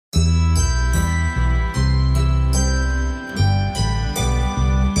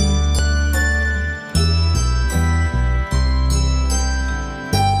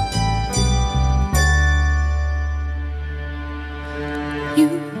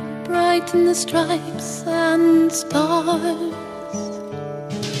light in the stripes and stars.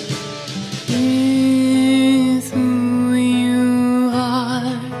 With who you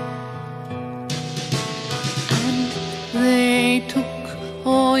are. And they took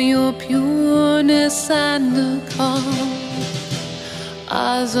all your pureness and the calm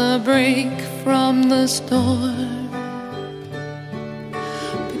as a break from the storm.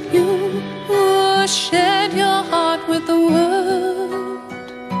 But you shared your heart with the world,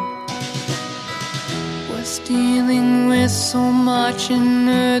 was dealing with so much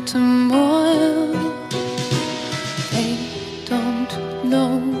inner turmoil. They don't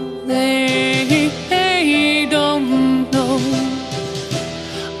know, they don't know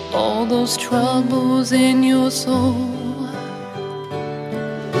all those troubles in your soul.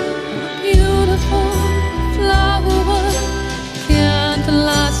 Beautiful flower can't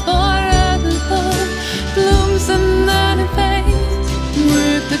last forever, blooms and then it fades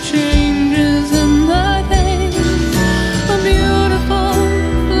with the changes in the days. A beautiful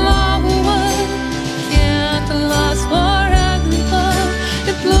flower can't last forever,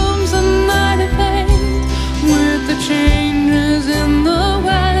 it blooms and then it fades with the changes in the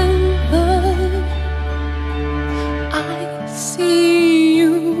weather. I see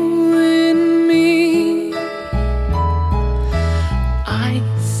you in me, I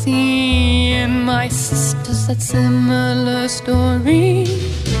see in my sisters that similar story.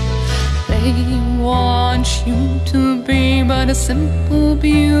 They want you to be but a simple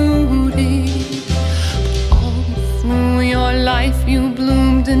beauty. But all through your life you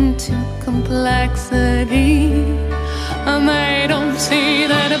bloomed into complexity, and they don't see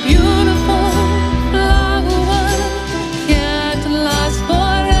that a beautiful flower can't last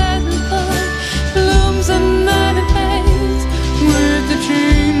forever, blooms and then it fades with the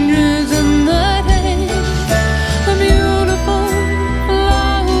changes in the days. A beautiful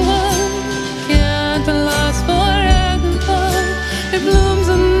flower can't last forever, it blooms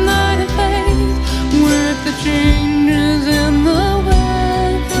and then it fades with the changes in the weather.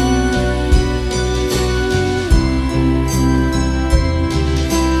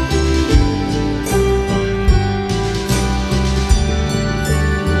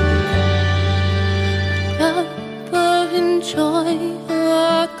 Never enjoy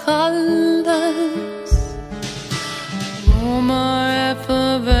our colors, aroma,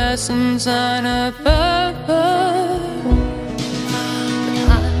 effervescence, and a fervor. But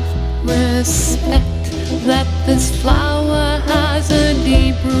have respect that this flower has a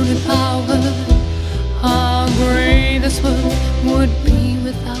deep-rooted power. How great this world would be